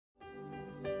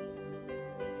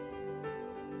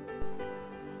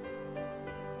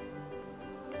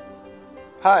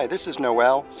Hi, this is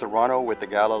Noel Serrano with the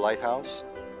Gala Lighthouse.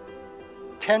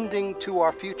 Tending to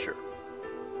our future.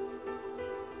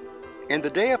 In the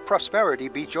day of prosperity,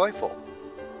 be joyful,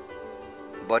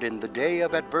 but in the day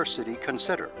of adversity,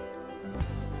 consider.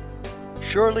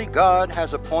 Surely God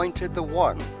has appointed the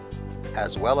one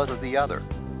as well as the other,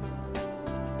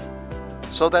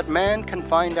 so that man can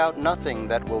find out nothing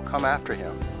that will come after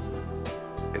him.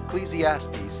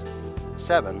 Ecclesiastes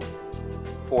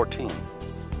 7:14.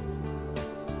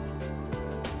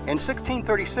 In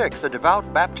 1636, a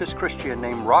devout Baptist Christian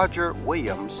named Roger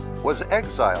Williams was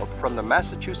exiled from the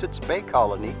Massachusetts Bay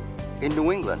Colony in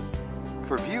New England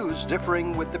for views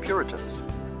differing with the Puritans.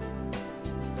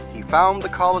 He found the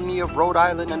colony of Rhode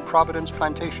Island and Providence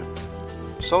plantations,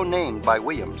 so named by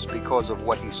Williams because of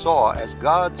what he saw as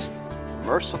God's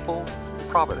merciful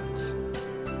providence,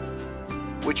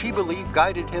 which he believed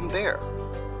guided him there.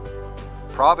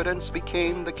 Providence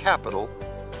became the capital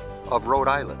of Rhode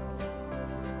Island.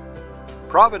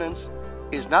 Providence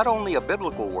is not only a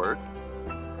biblical word,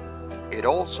 it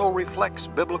also reflects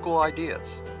biblical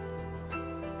ideas.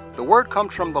 The word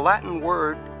comes from the Latin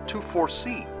word to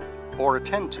foresee or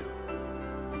attend to,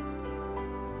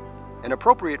 an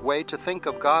appropriate way to think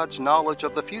of God's knowledge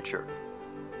of the future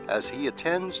as He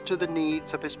attends to the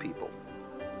needs of His people.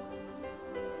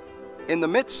 In the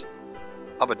midst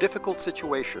of a difficult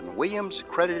situation, Williams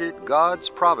credited God's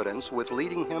providence with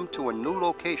leading him to a new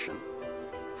location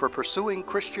for pursuing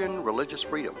Christian religious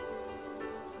freedom.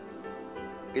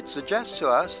 It suggests to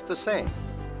us the same.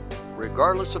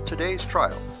 Regardless of today's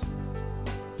trials,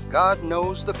 God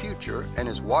knows the future and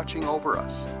is watching over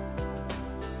us,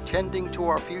 tending to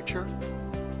our future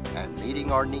and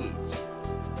meeting our needs.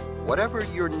 Whatever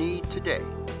your need today,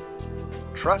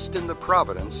 trust in the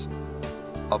providence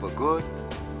of a good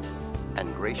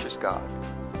and gracious God.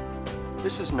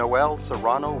 This is Noel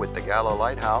Serrano with the Gala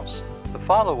Lighthouse. The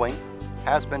following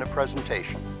has been a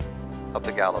presentation of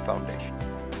the Gala Foundation.